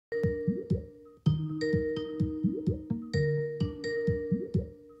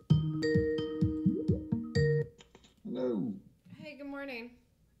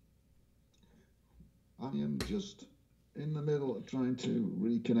trying to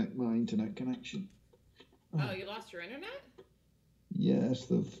reconnect my internet connection. Oh, you lost your internet? Yes,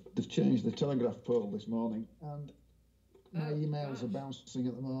 they've changed the Telegraph poll this morning, and my emails are gosh. bouncing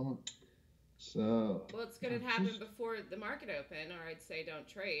at the moment. So Well, it's going to happen before the market open, or I'd say don't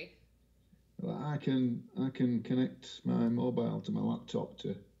trade. well, I can connect my mobile to my laptop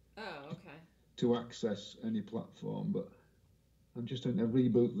Oh, okay. to access any platform, but I'm just going to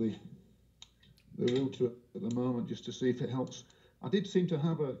reboot the router at the moment just to see if it helps. I did seem to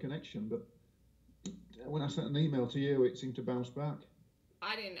have a connection, but when I sent an email to you, it seemed to bounce back.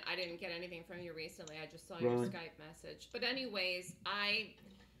 I didn't get anything from you recently. I just saw your Right. Skype message. But anyways, I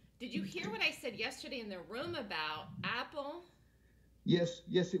did you hear what I said yesterday in the room about Apple? Yes,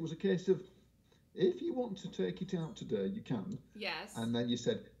 it was a case of if you want to take it out today, you can. Yes. And then you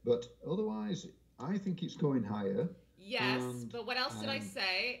said, but otherwise, I think it's going higher. Yes, but what else did I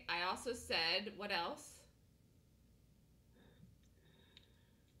say? I also said, what else?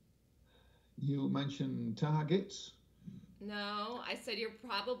 You mentioned targets. No, I said you're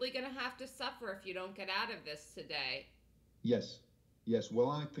probably going to have to suffer if you don't get out of this today. Yes.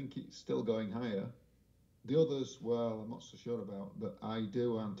 Well, I think it's still going higher. The others, well, I'm not so sure about, but I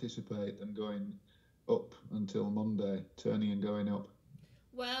do anticipate them going up until Monday, turning and going up.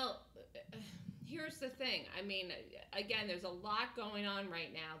 Well, here's the thing. I mean, again, there's a lot going on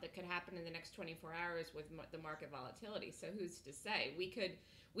right now that could happen in the next 24 hours with the market volatility. So who's to say? We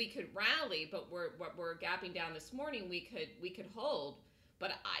could rally, but we're gapping down this morning. We could hold,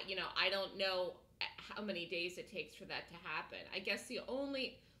 but I don't know how many days it takes for that to happen. I guess the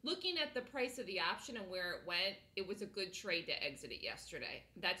only looking at the price of the option and where it went, it was a good trade to exit it yesterday.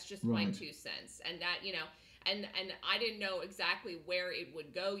 That's just my Right. 2 cents. And that, and I didn't know exactly where it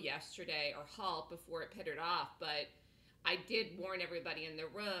would go yesterday or halt before it pittered off, but I did warn everybody in the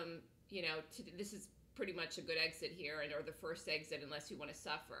room, this is pretty much a good exit here, or the first exit unless you want to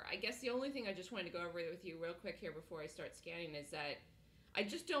suffer. I guess the only thing I just wanted to go over with you real quick here before I start scanning is that I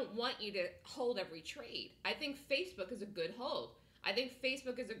just don't want you to hold every trade. I think Facebook is a good hold. I think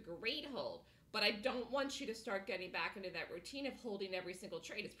Facebook is a great hold. But I don't want you to start getting back into that routine of holding every single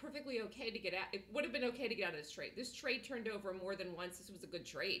trade. It's perfectly okay to get out. It would have been okay to get out of this trade. This trade turned over more than once. This was a good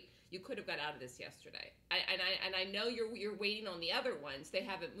trade. You could have got out of this yesterday. I know you're waiting on the other ones. They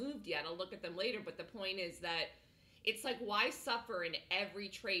haven't moved yet. I'll look at them later. But the point is that it's like, why suffer in every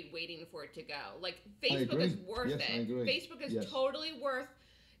trade waiting for it to go? Like, Facebook is worth it. I agree. Facebook is totally worth.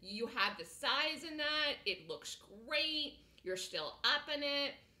 You have the size in that. It looks great. You're still up in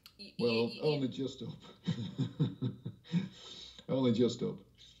it. Well, only just up. Only just up.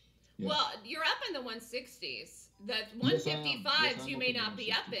 Yeah. Well, you're up in the 160s. The 155s you may not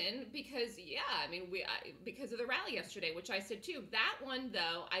be up in because, because of the rally yesterday, which I said too. That one,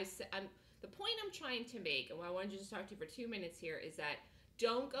 though, the point I'm trying to make, and what I wanted to just talk to you for 2 minutes here, is that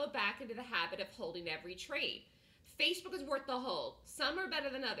don't go back into the habit of holding every trade. Facebook is worth the hold. Some are better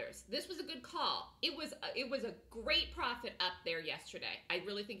than others. This was a good call. It was a great profit up there yesterday. I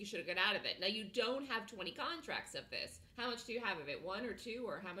really think you should have got out of it. Now, you don't have 20 contracts of this. How much do you have of it? 1 or 2?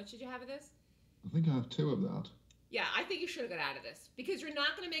 Or how much did you have of this? I think I have 2 of that. Yeah, I think you should have got out of this because you're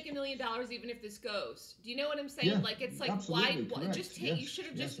not going to make $1 million even if this goes. Do you know what I'm saying? Yeah, like, it's like, why just take? You should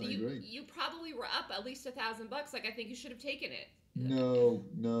have agree. You probably were up at least $1,000. Like, I think you should have taken it. No,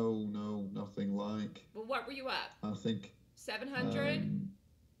 nothing like. Well, what were you up? I think 700.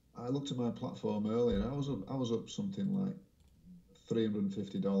 I looked at my platform earlier. I was up something like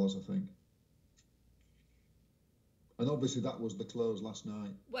 $350, I think. And obviously that was the close last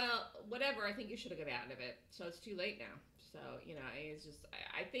night. Well, whatever. I think you should have got out of it. So it's too late now. So, it's just,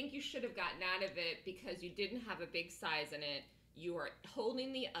 I think you should have gotten out of it because you didn't have a big size in it. You are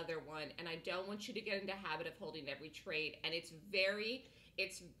holding the other one, and I don't want you to get into habit of holding every trade. And it's very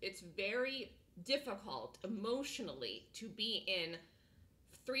difficult emotionally to be in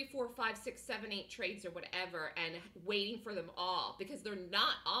 3, 4, 5, 6, 7, 8 trades or whatever and waiting for them all because they're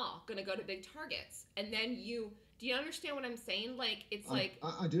not all going to go to big targets. And then do you understand what I'm saying? Like, it's I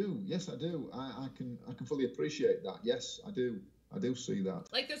do. Yes, I do. I can fully appreciate that. Yes, I do. I do see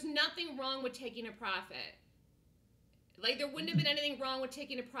that. Like, there's nothing wrong with taking a profit. Like, there wouldn't have been anything wrong with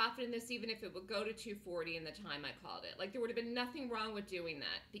taking a profit in this, even if it would go to 240 in the time I called it. Like, there would have been nothing wrong with doing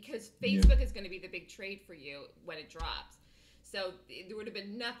that because Facebook is going to be the big trade for you when it drops. So there would have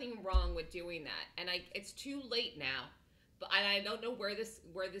been nothing wrong with doing that. And it's too late now. But I don't know where this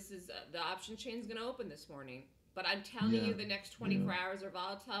is. The option chain is going to open this morning. But I'm telling you, the next 24 hours are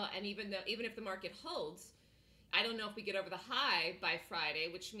volatile. And even if the market holds, I don't know if we get over the high by Friday,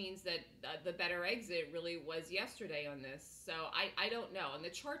 which means that the better exit really was yesterday on this. So I don't know. And the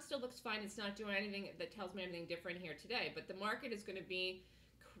chart still looks fine. It's not doing anything that tells me anything different here today. But the market is going to be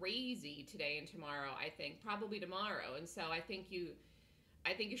crazy today and tomorrow, I think. Probably tomorrow. And so I think you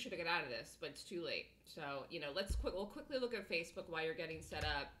should have got out of this, but it's too late. So, we'll quickly look at Facebook while you're getting set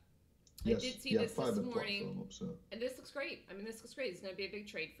up. Yes, I did see this morning, up, so. and this looks great. I mean, this looks great. It's going to be a big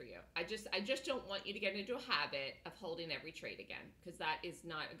trade for you. I just don't want you to get into a habit of holding every trade again, because that is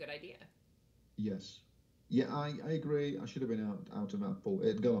not a good idea. Yes. Yeah, I agree. I should have been out of Apple. It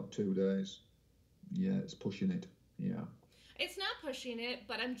had gone up 2 days. Yeah, it's pushing it. Yeah. It's not pushing it,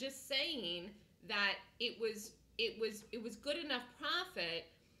 but I'm just saying that it was good enough profit.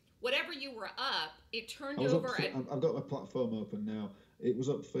 Whatever you were up, it turned over. I've got my platform open now. It was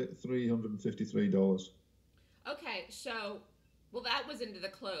up $353. Okay, so that was into the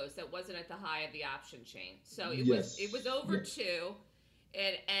close. That wasn't at the high of the option chain. So it was over 2,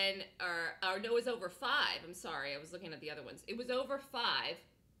 and it was over 5. I'm sorry, I was looking at the other ones. It was over 5.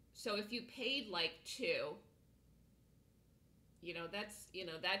 So if you paid like 2,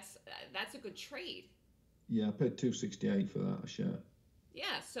 that's a good trade. Yeah, I paid $268 for that a share.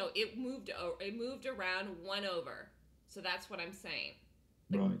 Yeah, so it moved around 1 over. So that's what I'm saying.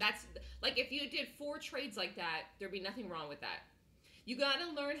 Right. That's like if you did 4 trades like that, there'd be nothing wrong with that. You got to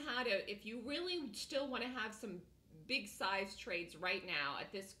learn how to, if you really still want to have some big size trades right now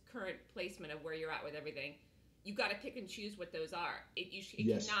at this current placement of where you're at with everything, you got to pick and choose what those are. It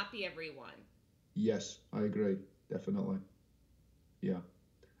cannot be every one. Yes, I agree. Definitely. Yeah.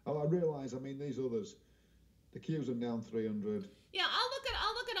 Oh, I realise. I mean, these others, the Qs are down 300. Yeah, I'll look at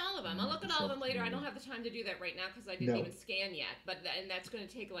all of them. I'll look at all of them later. I don't have the time to do that right now because I didn't even scan yet. And that's going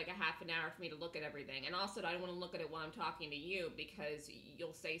to take like a half an hour for me to look at everything. And also, I don't want to look at it while I'm talking to you because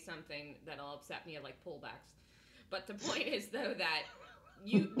you'll say something that'll upset me, like pullbacks. But the point is, though, that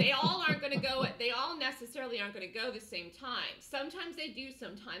they all aren't going to go. They all necessarily aren't going to go the same time. Sometimes they do.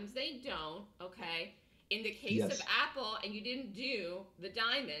 Sometimes they don't. Okay. In the case of Apple, and you didn't do the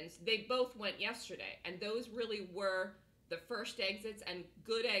diamonds, they both went yesterday, and those really were the first exits and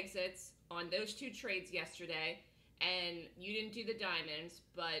good exits on those 2 trades yesterday. And you didn't do the diamonds,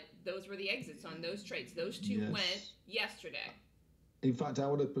 but those were the exits on those trades. Those 2 went yesterday. In fact, I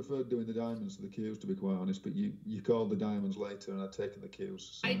would have preferred doing the diamonds to the Qs, to be quite honest, but you called the diamonds later and I'd taken the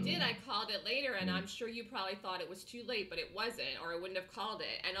Qs. So. I did. I called it later, and I'm sure you probably thought it was too late, but it wasn't, or I wouldn't have called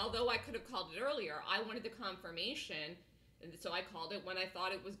it. And although I could have called it earlier, I wanted the confirmation, and so I called it when I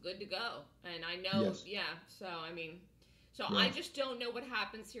thought it was good to go. And I know, so I mean... So I just don't know what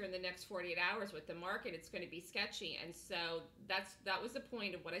happens here in the next 48 hours with the market. It's going to be sketchy. And so that was the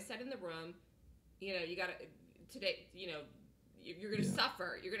point of what I said in the room. You got to, today, you're going to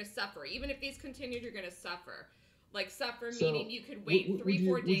suffer. You're going to suffer. Even if these continued, you're going to suffer. Like suffer meaning you could wait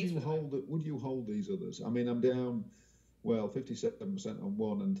 3-4 days. Would you hold these others? I mean, I'm down, 57% on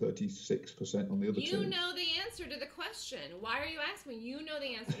one and 36% on the other 2. You know the answer to the question. Why are you asking me? You know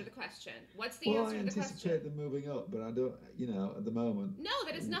the answer to the question. What's the answer to the question? I anticipate them moving up, but I don't, at the moment. No,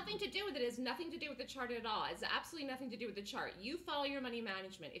 that has nothing to do with it. It has nothing to do with the chart at all. It's absolutely nothing to do with the chart. You follow your money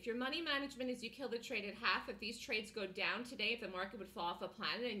management. If your money management is you kill the trade at half, if these trades go down today, if the market would fall off a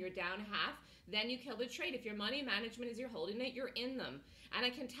planet and you're down half, then you kill the trade. If your money management is you're holding it, you're in them. And I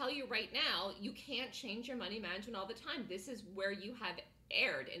can tell you right now, you can't change your money management all the time. This is where you have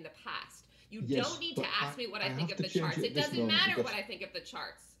erred in the past. You don't need to ask me what I think of the charts. It doesn't matter what I think of the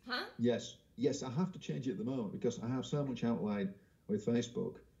charts. Huh? Yes, I have to change it at the moment because I have so much outlay with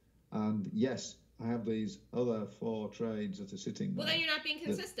Facebook. And yes, I have these other 4 trades that are sitting there. Well, then you're not being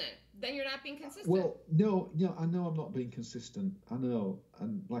consistent. Well, no, I know I'm not being consistent. I know.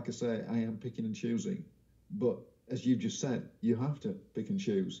 And like I say, I am picking and choosing. But as you just said, you have to pick and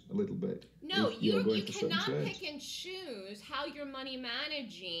choose a little bit. No, you cannot pick and choose how you're money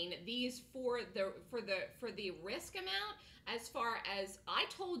managing these for the risk amount. As far as I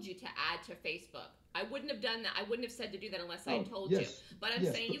told you to add to Facebook, I wouldn't have done that. I wouldn't have said to do that unless I told you. But I'm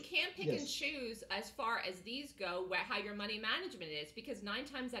saying you can't pick and choose as far as these go how your money management is, because 9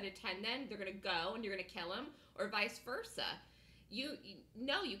 times out of 10, then they're going to go and you're going to kill them, or vice versa. You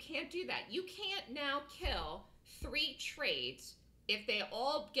can't do that. You can't now kill 3 trades if they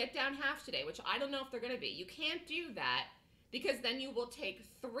all get down half today, which I don't know if they're going to be. You can't do that because then you will take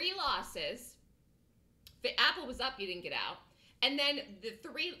 3 losses. If Apple was up, you didn't get out. And then the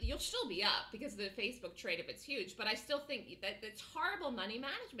three, you'll still be up because of the Facebook trade if it's huge. But I still think that it's horrible money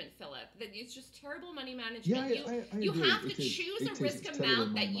management, Philip. That it's just terrible money management. I You agree. have to choose a risk It's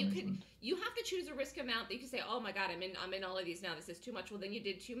amount that you management. could. You have to choose a risk amount that you can say, oh my God, I'm in all of these now. This is too much. Well, then you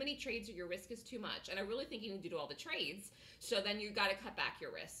did too many trades, or your risk is too much. And I really think you need to do all the trades. So then you got to cut back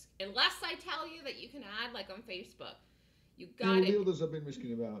your risk. Unless I tell you that you can add like on Facebook, you got The others have been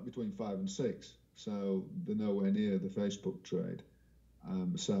risking about between 5 and 6. So they're nowhere near the Facebook trade.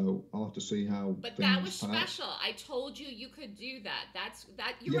 So I'll have to see how. But that was special. I told you you could do that.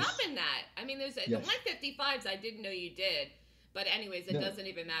 You're up in that. I mean, there's the 155s. I didn't know you did. But anyways, it doesn't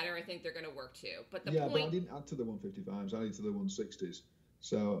even matter. I think they're going to work too. But the point. But I didn't add to the 155s. I added to the 160s.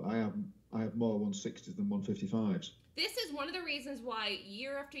 So I have more 160s than 155s. This is one of the reasons why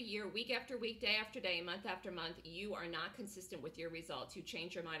year after year, week after week, day after day, month after month, you are not consistent with your results. You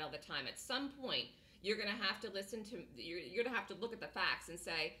change your mind all the time. At some point, you're going to have to you're going to have to look at the facts and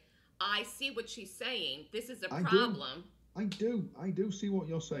say, I see what she's saying. This is a problem. I do see what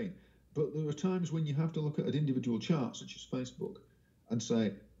you're saying. But there are times when you have to look at an individual chart, such as Facebook, and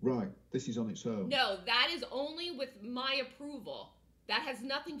say, right, this is on its own. No, that is only with my approval. That has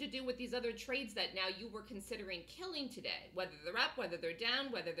nothing to do with these other trades that now you were considering killing today. Whether they're up, whether they're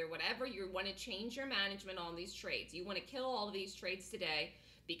down, whether they're whatever, you want to change your management on these trades. You want to kill all of these trades today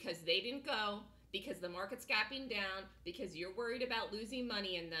because they didn't go, because the market's gapping down, because you're worried about losing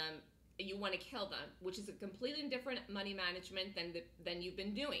money in them. You want to kill them, which is a completely different money management than you've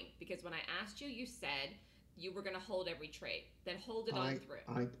been doing. Because when I asked you, you said you were going to hold every trade, then hold it on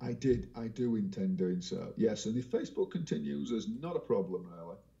through. I do intend doing so. Yes, and if Facebook continues, there's not a problem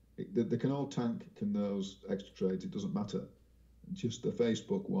really. They can all tank, can those extra trades. It doesn't matter. Just the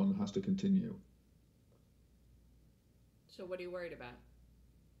Facebook one has to continue. So what are you worried about?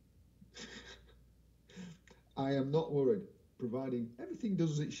 I am not worried, providing everything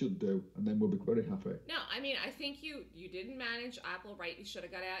does as it should do, and then we'll be very happy. No, I mean, I think you didn't manage Apple right. You should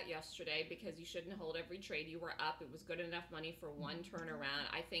have got out yesterday because you shouldn't hold every trade. You were up. It was good enough money for one turnaround.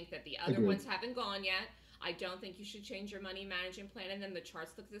 I think that the other ones haven't gone yet. I don't think you should change your money management plan. And then the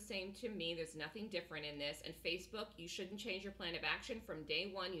charts look the same to me. There's nothing different in this. And Facebook, you shouldn't change your plan of action. From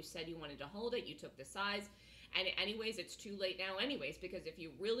day one, you said you wanted to hold it. You took the size. And anyways, it's too late now anyways, because if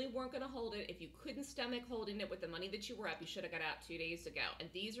you really weren't going to hold it, if you couldn't stomach holding it with the money that you were up, you should have got out 2 days ago. And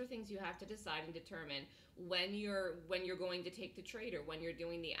these are things you have to decide and determine when you're going to take the trade or when you're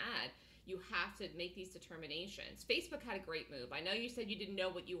doing the ad. You have to make these determinations. Facebook had a great move. I know you said you didn't know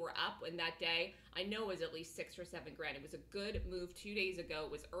what you were up in that day. I know it was at least $6 or $7 grand. It was a good move 2 days ago.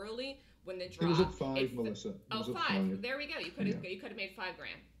 It was early when the drop. It was at 5, Melissa. Oh, 5. There we go. You could have made $5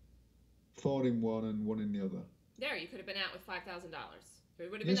 grand. 4 in one and 1 in the other. There, you could have been out with $5,000. There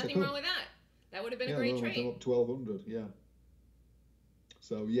would have been nothing wrong with that. That would have been a great trade. I'm up 1,200. Yeah.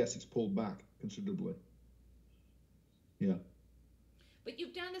 So yes, it's pulled back considerably. Yeah. But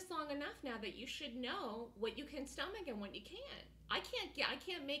you've done this long enough now that you should know what you can stomach and what you can't. I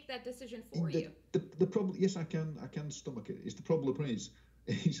can't make that decision for you. The problem, yes, I can stomach it. The problem is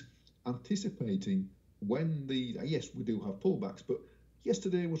anticipating when yes, we do have pullbacks, but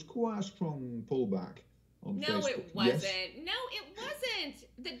yesterday was quite a strong pullback on Facebook. No, it wasn't. Yes. No, it wasn't.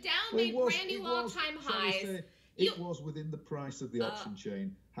 The Dow made brand new all-time highs. It was within the price of the option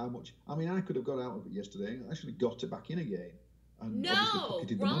chain. How much? I mean, I could have got out of it yesterday and actually got it back in again. And no,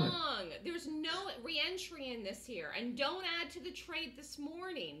 wrong. There's no re-entry in this here. And don't add to the trade this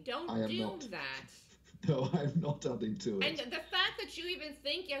morning. Don't do that. No, I'm not adding to it. And the fact that you even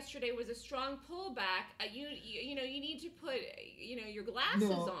think yesterday was a strong pullback, you need to put your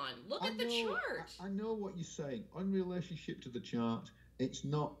glasses on. Look at the chart. I know what you're saying. In relationship to the chart, it's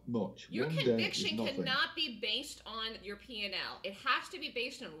not much. Your conviction cannot be based on your P&L. It has to be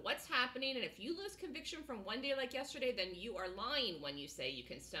based on what's happening. And if you lose conviction from one day like yesterday, then you are lying when you say you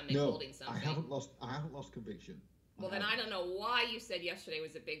can stomach holding something. I haven't lost conviction. Well, then I don't know why you said yesterday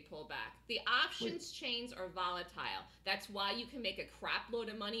was a big pullback. The options chains are volatile. That's why you can make a crap load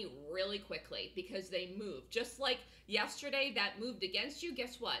of money really quickly, because they move. Just like yesterday that moved against you,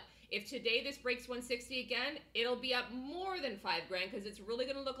 guess what? If today this breaks 160 again, it'll be up more than $5 grand because it's really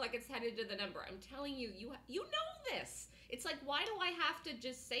going to look like it's headed to the number. I'm telling you, you know this. It's like, why do I have to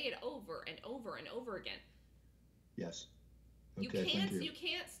just say it over and over and over again? Yes. Okay, you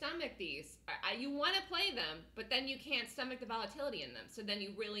can't stomach these. You want to play them, but then you can't stomach the volatility in them. So then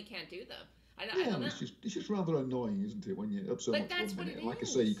you really can't do them. I don't know. It's just rather annoying, isn't it, when you're up so much one minute. Like I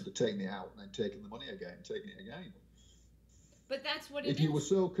say, you could have taken it out and then taken the money again, taken it again. But that's what it is. If you were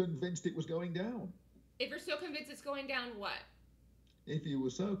so convinced it was going down. If you're so convinced it's going down, what? If you were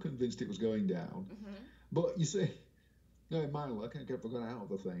so convinced it was going down. But you see, no, in my luck, if I got out of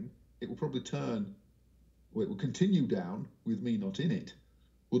the thing, it will probably turn, well, it will continue down with me not in it,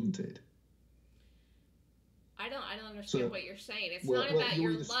 wouldn't it? I don't understand So, what you're saying. It's well, not well, about you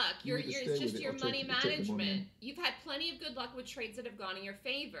your either luck. you either It's stay with just it your or money take the money management. in. You've had plenty of good luck with trades that have gone in your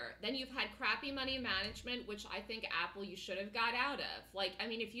favor. Then you've had crappy money management, which I think Apple you should have got out of. Like, I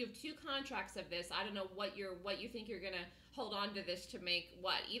mean, if you have two contracts of this, I don't know what you think you're gonna hold on to this to make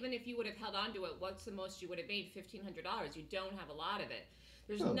what. Even if you would have held on to it, what's the most you would have made? $1,500. You don't have a lot of it.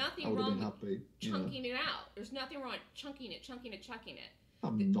 There's Well, I nothing would have wrong been with happy. chunking it out. There's nothing wrong with chunking it, chucking it, chucking it.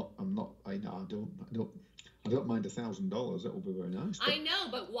 I'm not. I know. I don't mind $1,000. That would be very nice. I know,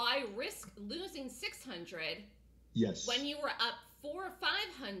 but why risk losing 600 yes. when you were up 400 or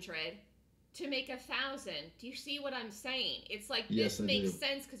 500 to make 1,000? Do you see what I'm saying? It's like Yes, this I makes do.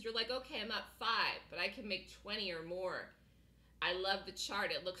 sense because you're like, okay, I'm up 5, but I can make 20 or more. I love the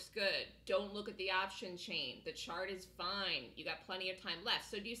chart. It looks good. Don't look at the option chain. The chart is fine. You got plenty of time left.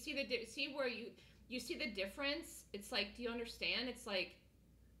 So do you see where you see the difference? It's like, do you understand? It's like,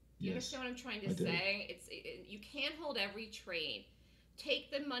 do you Yes, understand what I'm trying I to do. say? You can't hold every trade. Take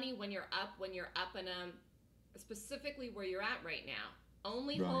the money when you're up and specifically where you're at right now.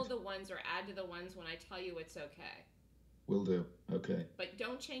 Only Right. hold the ones or add to the ones when I tell you it's okay. Will do. Okay. But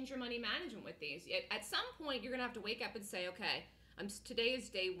don't change your money management with these. At some point, you're gonna have to wake up and say, okay, today is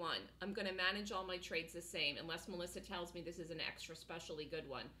day 1. I'm gonna manage all my trades the same, unless Melissa tells me this is an extra specially good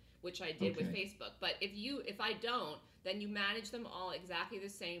one, which I did with Okay. Facebook. But if I don't, then you manage them all exactly the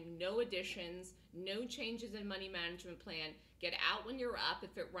same. No additions, no changes in money management plan. Get out when you're up.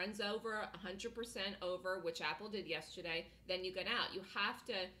 If it runs over 100% over, which Apple did yesterday, then you get out. You have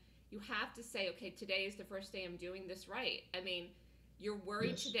to say, okay, today is the first day I'm doing this right. I mean, you're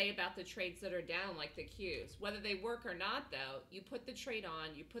worried Yes. today about the trades that are down, like the Qs. Whether they work or not, though, you put the trade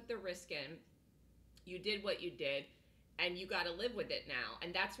on, you put the risk in, you did what you did, and you got to live with it now.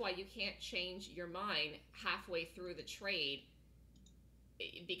 And that's why you can't change your mind halfway through the trade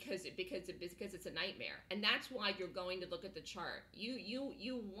because it's a nightmare. And that's why you're going to look at the chart.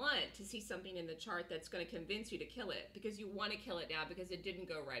 You want to see something in the chart that's going to convince you to kill it, because you want to kill it now because it didn't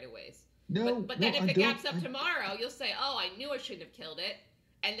go right away. No. But then no, if I it don't. gaps up tomorrow, you'll say, "Oh, I knew I shouldn't have killed it."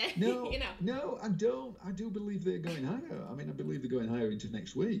 And then No. you know. No, I don't. I do believe they're going higher. I mean, I believe they're going higher into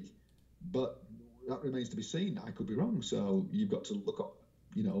next week, but that remains to be seen. I could be wrong. So you've got to look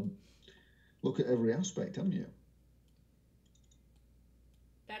at every aspect, haven't you?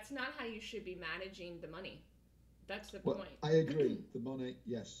 That's not how you should be managing the money. That's the Well, point. I agree. The money,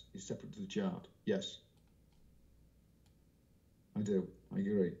 yes, is separate to the chart. Yes, I do. I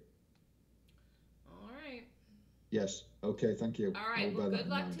agree. All right. Yes. Okay. Thank you. All I right. will Well, bear that good in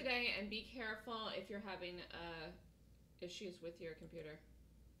luck mind. today, and be careful if you're having issues with your computer.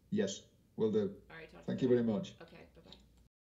 Yes, will do. All right. Talk to Thank you you later. very much. Okay. Bye bye.